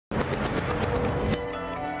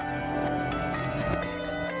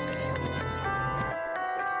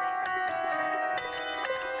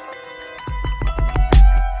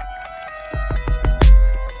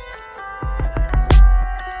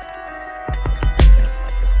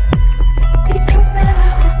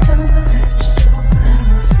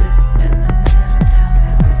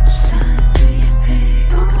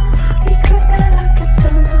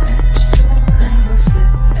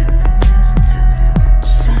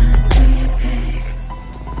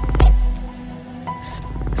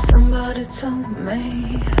told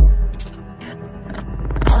me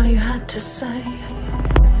all you had to say.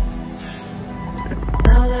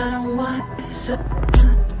 Now that I'm wiser,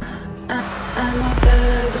 I'm not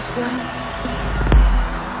better this way.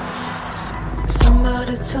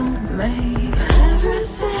 Somebody told me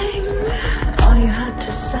everything, all you had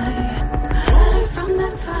to say. Heard it from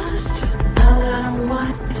them first. Now that I'm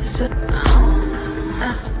wiser,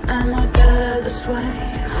 I'm not better this way. I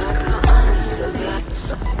got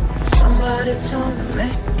honestly. Somebody told me,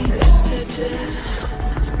 yes they did.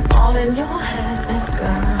 All in your head,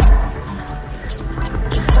 girl.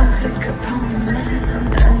 Just don't think upon it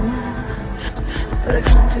anymore. But I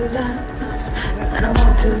can't do that, and I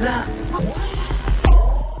won't do that.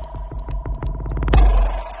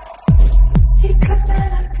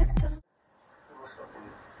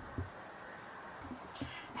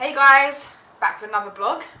 Hey guys, back with another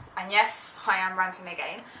vlog, and yes, I am ranting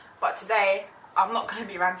again, but today I'm not going to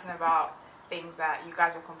be ranting about things that you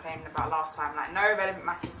guys were complaining about last time, like no relevant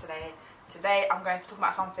matters today. Today I'm going to talk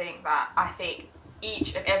about something that I think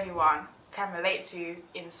each and everyone can relate to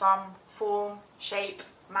in some form, shape,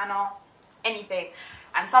 manner, anything,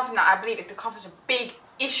 and something that I believe has become such a big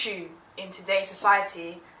issue in today's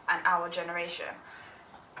society and our generation.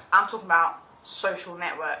 I'm talking about social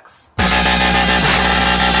networks.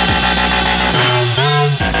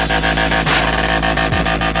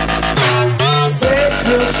 Face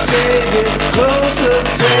looks jaded, clothes look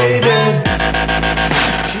faded.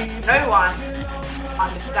 No one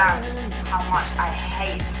understands how much I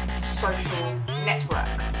hate social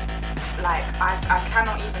networks. Like, I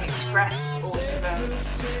cannot even express or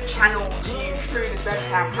even channel to you through this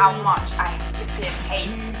webcam how much I hate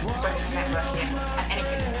social networking and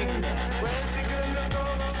anything to do with it.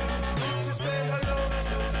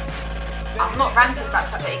 I'm not ranting about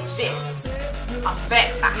the fact that it exists. I'm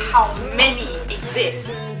vexed at how many exist.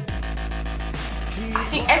 I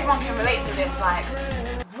think everyone can relate to this, like,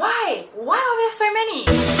 why? Why are there so many?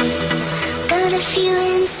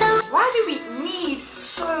 Why do we need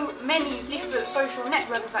so many different social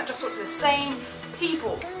networks that just talk to the same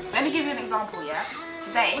people? Let me give you an example, yeah?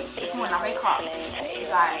 Today, this morning I wake up, it's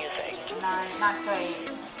like 9:30,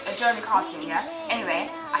 a German cartoon, yeah? Anyway,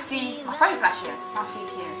 I see my phone flashing, I'm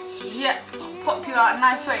thinking, yep, I'm popular at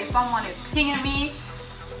 9:30, someone is pinging me.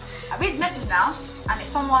 I read the message now, and it's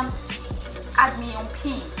someone add me on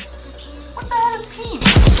Peem. What the hell is Peem?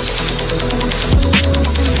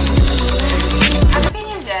 And the thing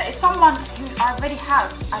is, yeah, it's someone who I already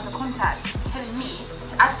have as a contact telling me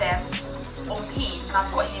to add them on Peem, and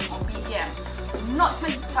I've got him on BBM. Not to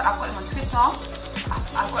mention the fact I've got him on Twitter,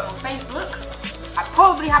 I've got him on Facebook, I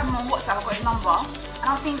probably have him on WhatsApp, I've got his number, and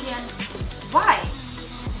I'm thinking, why?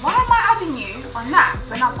 Why am I adding you on that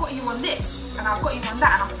when I've got you on this, and I've got you on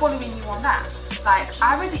that, and I'm following you on that? Like,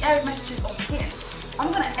 I already aired messages on here.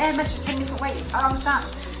 I'm gonna air message 10 different ways, I don't understand.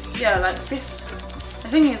 Yeah, like this, the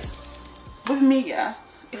thing is, with me, yeah,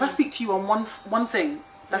 if I speak to you on one thing,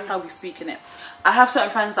 that's how we speak in it. I have certain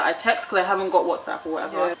friends that I text because I haven't got WhatsApp or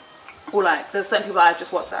whatever. Yeah. Or like, there's certain people that I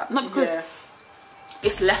just WhatsApp. Not because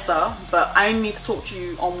it's lesser, but I need to talk to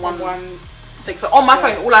you on one thing. So on my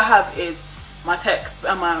phone, all I have is my texts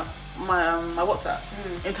and my WhatsApp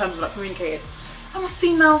in terms of like communicating. I must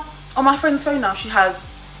see now on my friend's phone now she has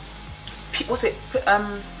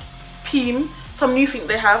Peem, some new thing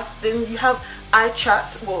they have. Then you have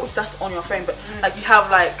iChat, well that's on your phone, but like you have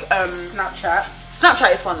like Snapchat.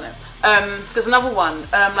 Snapchat is fun then. There's another one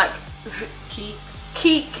like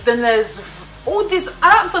Keek. Then there's all this. I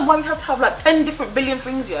don't understand why we have to have like 10 different billion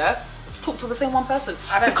things, yeah, to talk to the same one person.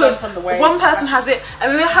 Because one person has it,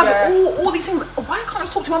 and they have all these things. Why can't I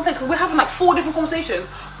just talk to one place? Because we're having like 4 different conversations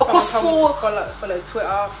across 4. Follow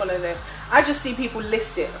Twitter, follow them. I just see people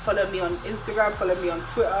list it. Follow me on Instagram, follow me on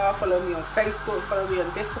Twitter, follow me on Facebook, follow me on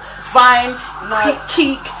this. Vine,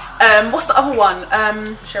 Keek. What's the other one?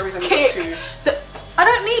 Sherri's only got 2. I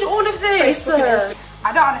don't need all of this.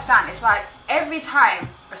 I don't understand. It's like every time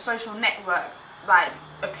a social network like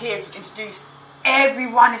appears or introduced,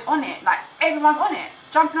 everyone is on it. Like everyone's on it,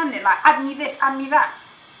 jumping on it. Like add me this, add me that.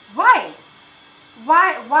 Why?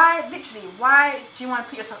 Literally, why do you want to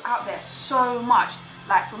put yourself out there so much?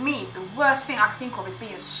 Like for me, the worst thing I can think of is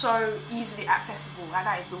being so easily accessible. Like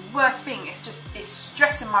that is the worst thing. It's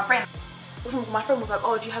stressing my brain. My friend was like,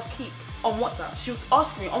 oh, do you have Keek on WhatsApp? She was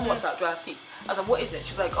asking me on WhatsApp, do I have Keek? I was like, what is it?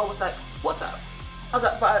 She's like, oh, it's like WhatsApp. I was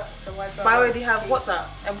like, but I already have WhatsApp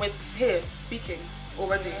and we're here speaking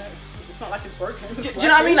already. It's not like it's broken. Do you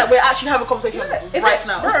know what I mean? Like we're actually having a conversation right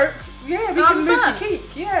now. Broke, Yeah, we can move to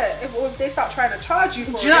Keek. Yeah, if they start trying to charge you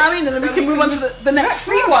for it. Do you know what I mean? Then we can move on to the next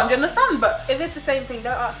free one. Do you understand? But if it's the same thing,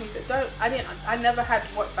 don't ask me to. I never had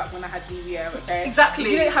WhatsApp when I had BB. Okay. Exactly.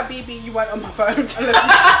 If you didn't have BB, you weren't on my phone unless we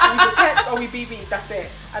could text or we BB. That's it.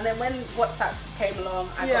 And then when WhatsApp came along,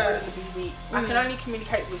 I got rid of the BB. I can only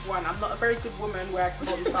communicate with one. I'm not a very good woman where I can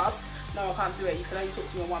multitask. No, I can't do it. You can only talk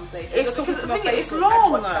to me in one place. It's because the thing is, it's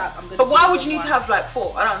long. But why would you need to have like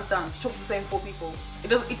 4? I don't understand. To talk to the same 4 people. It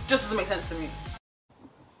just doesn't make sense to me.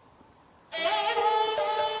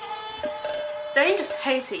 Don't you just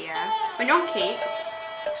hate it, yeah? When you're on Keek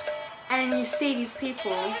and you see these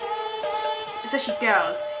people, especially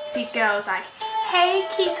girls, see girls like, hey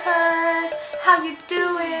Keekers, how you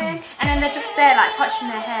doing? And then they're just there like touching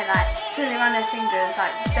their hair, like twiddling around their fingers,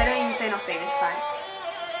 like they don't even say nothing. It's just like,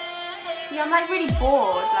 yeah, I'm like really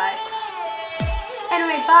bored, like,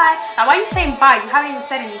 anyway, bye. Like, why are you saying bye? You haven't even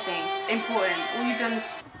said anything important. All you've done is...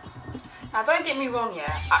 Now, don't get me wrong, yeah,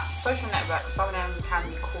 social networks, some of them can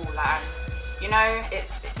be cool, and you know,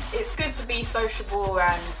 it's good to be sociable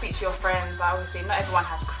and speak to your friends. Like, obviously, not everyone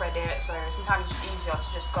has credit, so sometimes it's easier to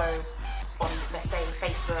just go on, let's say,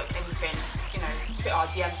 Facebook, anything, you know, Twitter,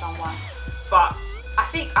 DM someone. But I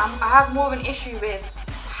think I have more of an issue with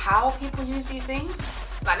how people use these things.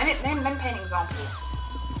 Like, let me paint an example.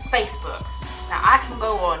 Facebook. Now, I can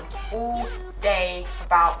go on all day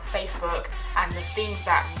about Facebook and the things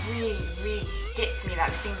that really, really get to me,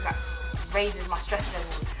 like the things that raises my stress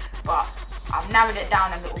levels. But I've narrowed it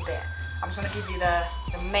down a little bit. I'm just gonna give you the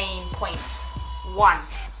main points. 1,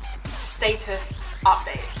 status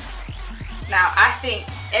updates. Now, I think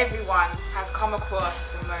everyone has come across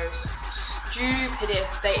the most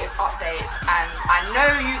stupidest status updates, and I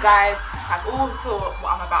know you guys have all thought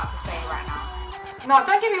what I'm about to say right now. No,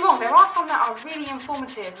 don't get me wrong, there are some that are really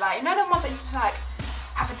informative, like, you know the ones that you just like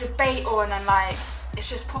have a debate on and like it's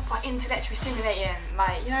just proper intellectually stimulating,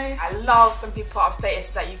 like, you know, I love when people put up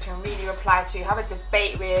statuses that you can really reply to, have a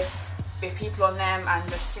debate with people on them, and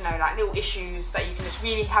just, you know, like little issues that you can just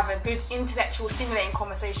really have a good intellectual stimulating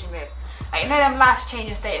conversation with. Like, you know, them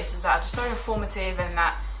life-changing statuses that are just so informative and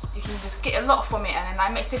that you can just get a lot from it, and then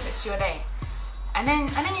like makes difference to your day. And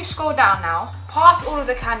then you scroll down now, past all of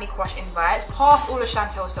the Candy Crush invites, past all the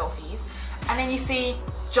Chantel selfies, and then you see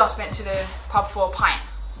just went to the pub for a pint.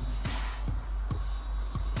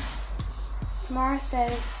 Tamara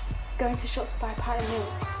says going to shop to buy a pint of milk.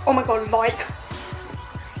 Oh my god, like.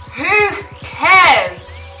 Who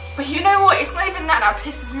cares? But you know what? It's not even that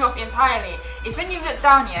pisses me off entirely. It's when you look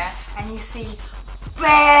down here and you see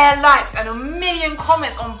bare likes and a million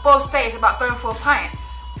comments on both status about going for a pint.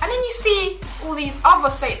 And then you see all these other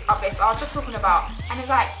status updates that I was just talking about, and it's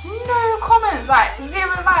like, no comments, like 0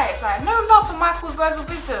 likes, like no love for Michael's words of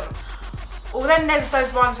wisdom. Or then there's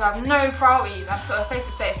those ones who have no priorities and put a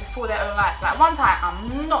Facebook status before their own life. Like one time,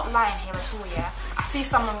 I'm not lying here at all, yeah, I see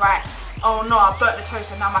someone write, oh no, I burnt the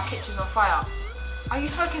toast and now my kitchen's on fire. Are you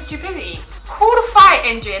smoking stupidity? Call the fire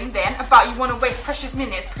engine then about you want to waste precious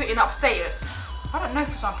minutes putting up status. I don't know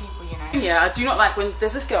for some people, you know. Yeah, I do not like when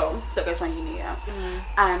there's this girl that goes to my uni, yeah,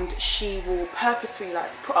 and she will purposely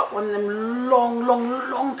like put up one of them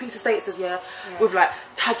long piece of statuses, yeah, with like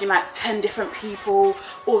tagging like 10 different people,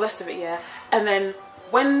 all the rest of it, yeah. And then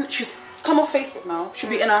when she's come off Facebook now, she'll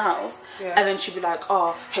be in her house, and then she'll be like,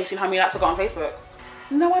 oh, have you seen how many likes I got on Facebook?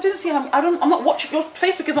 No, I didn't see how many. I'm not watching. Your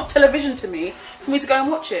Facebook is not television to me for me to go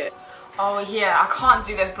and watch it. Oh yeah, I can't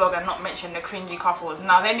do this blog and not mention the cringy couples.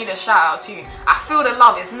 Now they need a shout out too. I feel the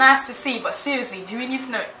love, it's nice to see, but seriously, do we need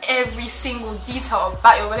to know every single detail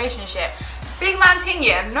about your relationship? Big man thing,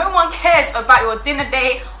 yeah, no one cares about your dinner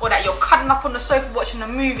date or that you're cuddling up on the sofa watching a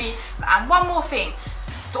movie. And one more thing,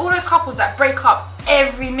 to all those couples that break up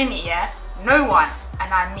every minute, yeah, no one,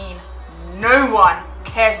 and I mean no one,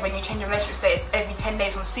 cares when you change your relationship status every 10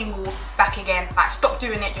 days from single back again. Like, stop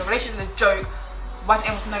doing it, your relationship is a joke. Why don't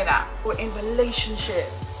anyone know that? Or in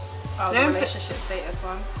relationships. Oh, the relationship status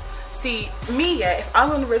one. See, me, yeah, if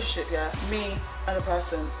I'm in a relationship, yeah, me and a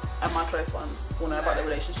person and my close ones will know about the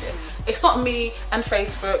relationship. It's not me and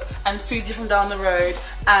Facebook and Susie from down the road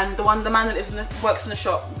and the man that lives works in the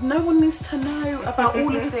shop. No one needs to know about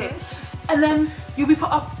all of this. And then you'll be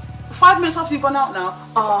put up 5 minutes after you've gone out now.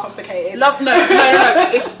 It's complicated. Love, no.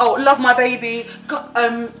 It's, oh, love my baby.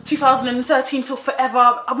 2013 till forever.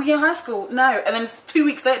 Are we in high school? No. And then 2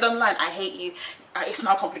 weeks later down the line, I hate you. It's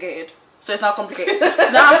now complicated. So it's now complicated.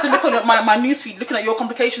 So now I have to look on my newsfeed, looking at your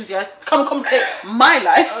complications, yeah, to come and complicate my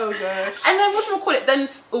life. Oh gosh. And then what do we call it? Then,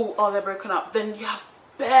 oh, they're broken up. Then you have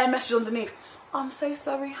bare messages underneath. I'm so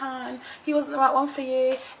sorry, hon. He wasn't the right one for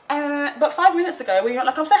you. But 5 minutes ago, when you're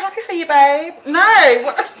not like, I'm so happy for you, babe.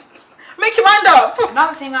 No. Make your mind up.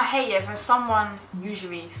 Another thing I hate is when someone,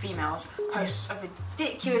 usually females, posts a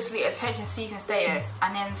ridiculously attention-seeking status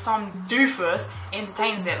and then some doofus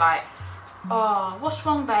entertains it like, oh, what's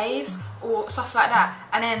wrong, babes? Or stuff like that.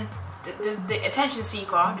 And then the attention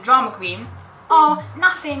seeker, the drama queen, oh,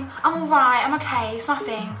 nothing, I'm alright, I'm okay, it's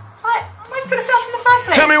nothing. It's like, why did you put yourself in the first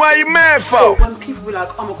place? Tell me why you mad for. When people be like,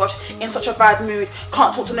 oh my gosh, in such a bad mood,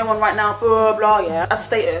 can't talk to no one right now, blah blah, yeah. As a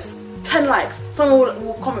status, 10 likes, someone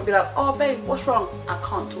will comment, be like, oh babe, what's wrong? I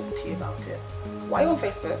can't talk to you about it. Why are you on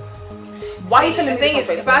Facebook? Why are you telling me this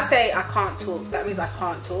on Facebook? If I say I can't talk, that means I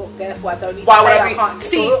can't talk. Therefore, I don't need to Why would say I I can't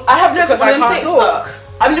see, talk. I have never because I can't talk.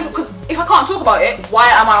 Because if I can't talk about it, why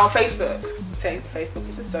am I on Facebook? Saying Facebook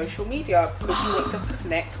is a social media because you want to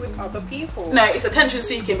connect with other people. No, it's attention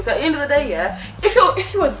seeking, because at the end of the day, yeah,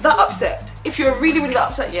 if you were that upset, if you're really that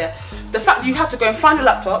upset, yeah, the fact that you have to go and find your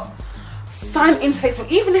laptop, sign into Facebook,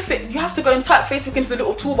 even if you have to go and type Facebook into the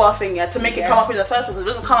little toolbar thing, yeah, to make it come up in the first place, it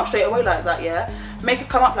doesn't come up straight away like that, yeah, make it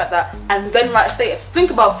come up like that, and then write a status.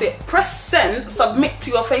 Think about it, press send, submit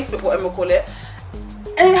to your Facebook, whatever we call it,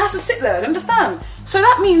 and it has to sit there, understand? So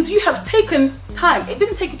that means you have taken time. It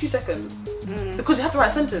didn't take you 2 seconds. Because you had to write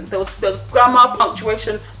a sentence. There was grammar,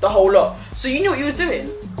 punctuation, the whole lot. So you knew what you was doing.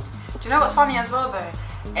 Do you know what's funny as well though?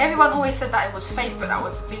 Everyone always said that it was Facebook that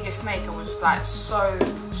was the biggest snake and was just like so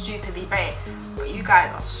stupidly bait. But you guys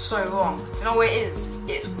are so wrong. Do you know what it is?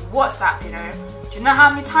 It's WhatsApp, you know? Do you know how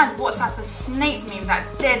many times WhatsApp has snaked me with that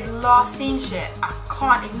dead last scene shit? I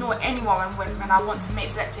can't ignore anyone when I want to make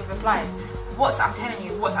selective replies. WhatsApp, I'm telling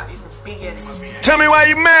you, WhatsApp is the biggest. Tell me why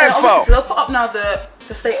you mad for. They'll put up now the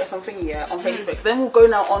status on thingy, yeah, on Facebook. Then we'll go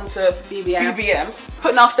now on to BBM.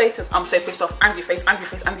 Put now status, I'm so pissed off, angry face, angry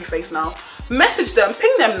face, angry face now. Message them,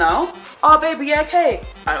 ping them now. Oh baby, yeah, okay.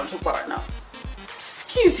 I don't talk about it right now.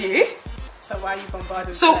 Excuse you. So why are you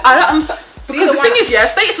bombarded? So I don't understand. Because the thing is, yeah,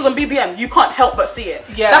 statuses on BBM, you can't help but see it.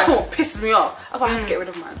 Yeah. That's what pisses me off. That's why I had to get rid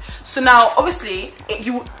of mine. So now, obviously, it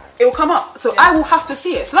will come up. So I will have to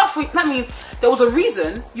see it. So that means there was a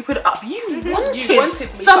reason you put it up. You wanted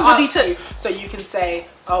me somebody to. So you can say,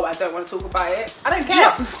 oh, I don't want to talk about it. I don't Do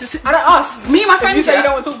care. I don't ask. Me and my friend. You say you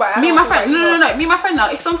don't want to talk about it. Me and my friend. No. Me and my friend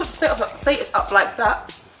now. If someone puts a status up like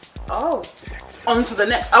that, oh, on to the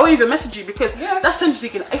next. I won't even message you because that's attention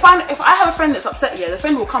seeking. If I have a friend that's upset, yeah, the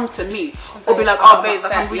friend will come to me or be like, oh babe,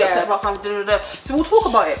 like, I'm really upset about something, so we'll talk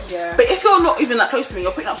about it. Yeah. But if you're not even that close to me,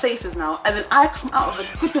 you're putting up statuses now, and then I come out of the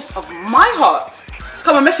goodness of my heart to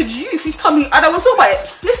come and message you, please tell me I don't want to talk about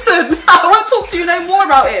it. Listen, I don't want to talk to you no more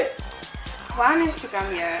about it. Well, on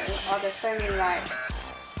Instagram, yeah, there's so many likes,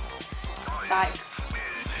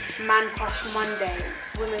 man crush Monday,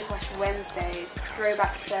 women crush Wednesday,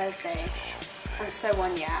 throwback Thursday, and so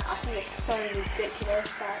on. Yeah, I think it's so ridiculous.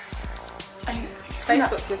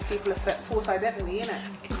 Facebook gives people a false identity,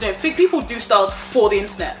 innit? No, people do styles for the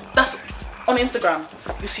internet. That's on Instagram.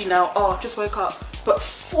 You see now, oh, just woke up, but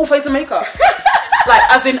full face of makeup. Like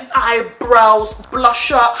as in eyebrows,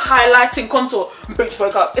 blusher, highlighting, contour. Bitch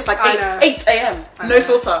woke up. It's like 8 a.m. No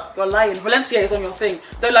filter. You're lying. Valencia is on your thing.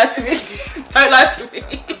 Don't lie to me. Don't lie to me.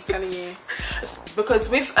 I'm telling you. Because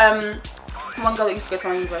with one girl that used to go to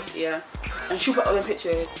my university, yeah, and she'll put all them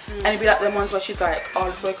pictures, and it'd be like them ones where she's like, oh, I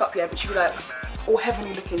just woke up, yeah, but she'd be like all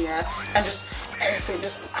heavenly looking, yeah, and just everything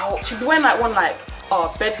just out. She'd be wearing like one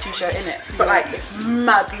bed t-shirt in it, but like it's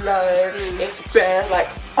mad low, it's bare like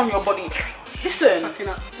on your body. Listen,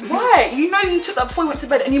 why? You know you took that before you went to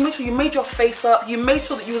bed, and you made sure you made your face up, you made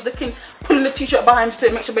sure that you was looking, pulling the t-shirt behind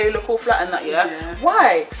to make your baby look all flat and that, yeah?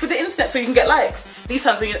 Why? For the internet, so you can get likes. These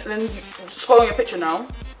times when then you scroll on your picture now,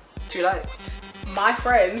 2 likes. My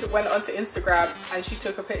friend went onto Instagram and she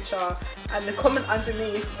took a picture, and the comment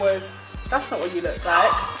underneath was, that's not what you look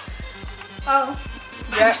like. Oh.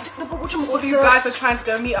 Yeah. You guys are trying to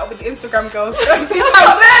go meet up with the Instagram girls. These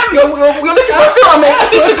times, you're looking for a filter, mate.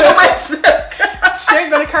 You need to go with them. She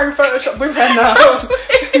ain't gonna carry Photoshop with her now.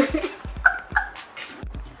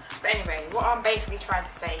 But anyway, what I'm basically trying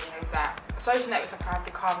to say is that social networks have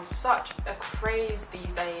become such a craze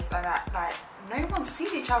these days, and that like no one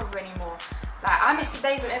sees each other anymore. Like I miss the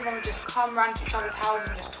days when everyone would just come round to each other's houses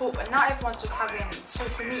and just talk, but now everyone's just having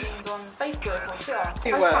social meetings on Facebook or Twitter. I just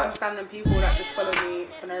can't understand them people that just follow me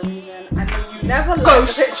for no reason, and then you never like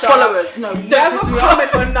ghost the picture. Followers. No, never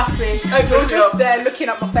comment on nothing. You're just there looking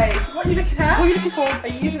at my face. What are you looking at? What are you looking for? Are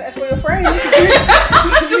you using it as for your friend?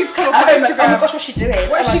 Just come on Instagram. Oh my gosh, what's she doing?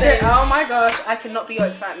 What is she doing? Oh my gosh, I cannot be your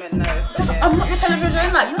excitement. No, stop it. I'm not your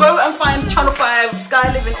television. Like go and find Channel 5,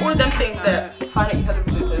 Sky Living, all of them things there. Find out your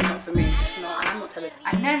television, because it's not for me. It's not. I'm not television.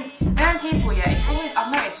 And then people, yeah, it's always,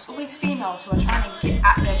 I've noticed, it's always females who are trying to get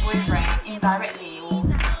at their boyfriend indirectly, or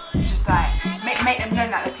just like make them know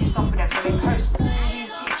that they're pissed off with them. So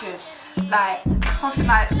like something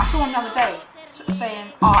like I saw one the other day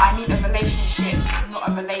saying, "Oh, I need a relationship, not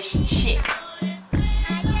a relationship."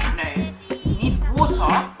 No, you need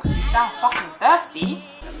water because you sound fucking thirsty.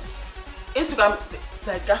 Instagram,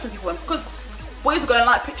 they're gassing people because boys are going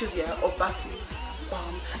like pictures, yeah, of Batty,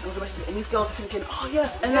 and all the rest of it, and these girls are thinking, oh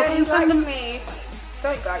yes, and they're going to send them. Me.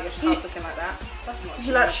 Don't go out your house looking like that. That's not.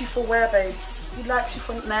 He likes you for wear, babes. He likes you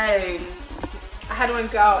for no. I had one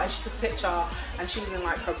girl and she took a picture and she was in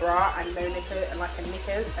like her bra and no knickers and like a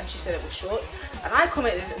knickers and she said it was shorts, and I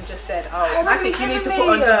commented and just said, oh, I think you need to put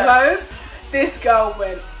on some clothes. This girl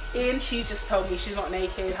went in, she just told me she's not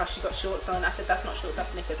naked, how she got shorts on. I said that's not shorts,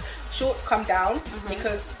 that's knickers. Shorts come down,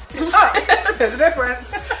 knickers sit up. There's a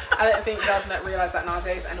difference. I don't think girls don't realise that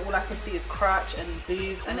nowadays, and all I can see is crotch and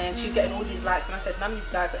boobs, and then she's getting all these likes, and I said none of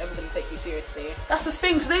these guys are ever going to take you seriously. That's the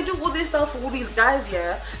thing, so they do all this stuff for all these guys,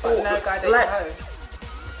 yeah, but no guy dates like, a hoe.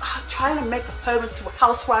 Trying to make a home into a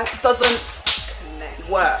housewife doesn't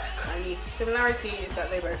work. Only similarity is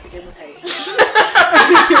that they both begin with H.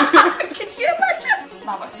 Can you imagine?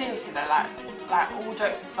 No, but seriously though, like all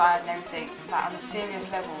jokes aside and everything, like on a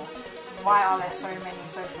serious level, why are there so many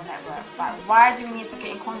social networks? Like, why do we need to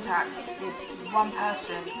get in contact with one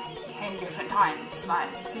person in different times?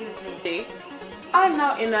 Like, seriously. I'm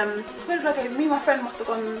now in where did I go? Me and my friend must have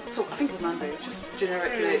gone to, I think it was Nando's, just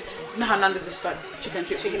generically. You know how Nando's is just like chicken and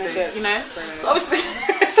chips, you know? So obviously,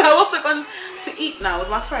 so I must have gone to eat now with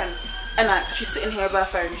my friend. And like, she's sitting here with her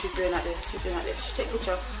phone, she's doing like this, she's doing like this, she takes a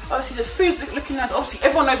picture. Obviously the food's looking nice, obviously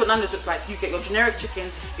everyone knows what Nando's looks like. You get your generic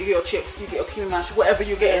chicken, you get your chips, you get your creamy mash, whatever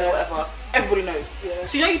you're getting or whatever, everybody knows. Yeah.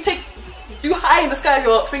 So you know you do high in the sky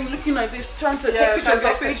your thing looking like this, trying to take pictures of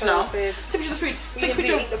your food now. Take pictures of the food, take a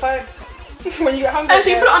picture of the phone. When you get hungry. And so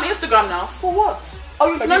you put it on Instagram now, for what? Oh,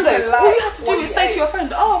 you went to Nando's. All you have to do is say to your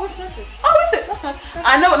friend, oh, I went to Nando's. Oh, is it? That's nice.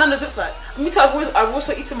 I know what Nando's looks like. Me too, I've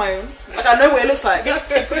also eaten my own. Like, I know what it looks like. You have to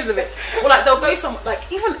take pictures of it. Or like, they'll go some, like,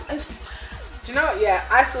 even... Do you know what? Yeah,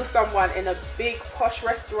 I saw someone in a big posh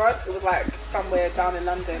restaurant. It was like somewhere down in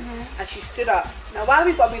London, and she stood up. Now, why have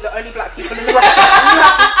we got to be the only black people in the restaurant? And you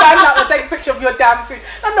have to stand up and take a picture of your damn food.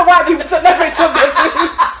 None of the white people took no picture of their food.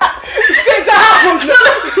 Sit down.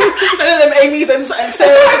 None of them Amy's and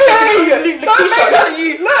Sarah. Look,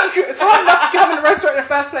 it's hard enough to come in the restaurant in the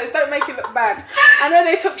first place. Don't make it look bad. And then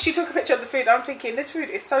she took a picture of the food. I'm thinking, this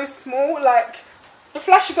food is so small, like. The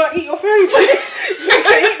flash, you can't eat your food. You have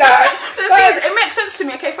to eat that. The thing is, it makes sense to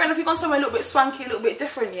me. Okay, friend, if you've gone somewhere a little bit swanky, a little bit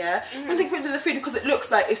different, yeah, and take a picture of the food because it looks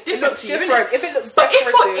like it's different to you. If it looks but if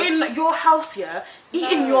you're in your house, yeah,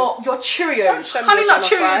 eating your Cheerios, honey nut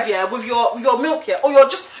Cheerios, yeah, with your milk, yeah, or your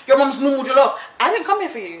mum's normal jollof, I didn't come here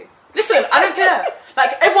for you. Listen, I don't care.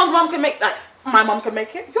 Like everyone's mum can make, like my mum can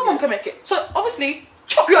make it, your mum can make it. So obviously,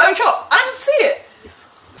 chop your own chop. I didn't see it.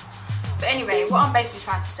 But anyway, what I'm basically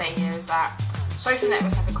trying to say here is that social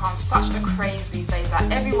networks have become such a craze these days. Like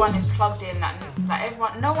everyone is plugged in. Like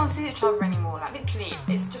everyone, no one sees each other anymore. Like literally,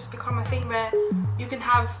 it's just become a thing where you can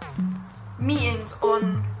have meetings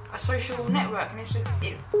on a social network, and it's just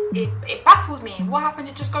it baffles me. What happened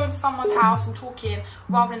to just going to someone's house and talking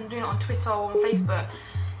rather than doing it on Twitter or on Facebook?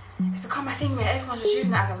 It's become a thing where everyone's just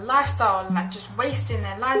using it as a lifestyle and like just wasting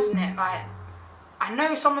their lives in it. Like, I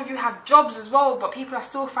know some of you have jobs as well, but people are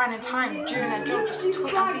still finding time during their job just to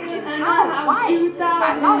tweet. I'm thinking, how? Why?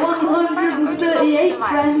 Like, no, come on your phone and go do something in your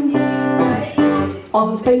life.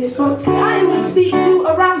 On Facebook, I only speak to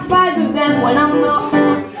around 5 of them when I'm not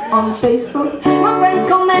on Facebook. My friends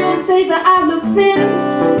comment and say that I look thin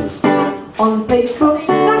on Facebook.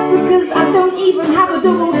 That's because I don't even have a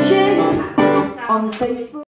double chin on Facebook.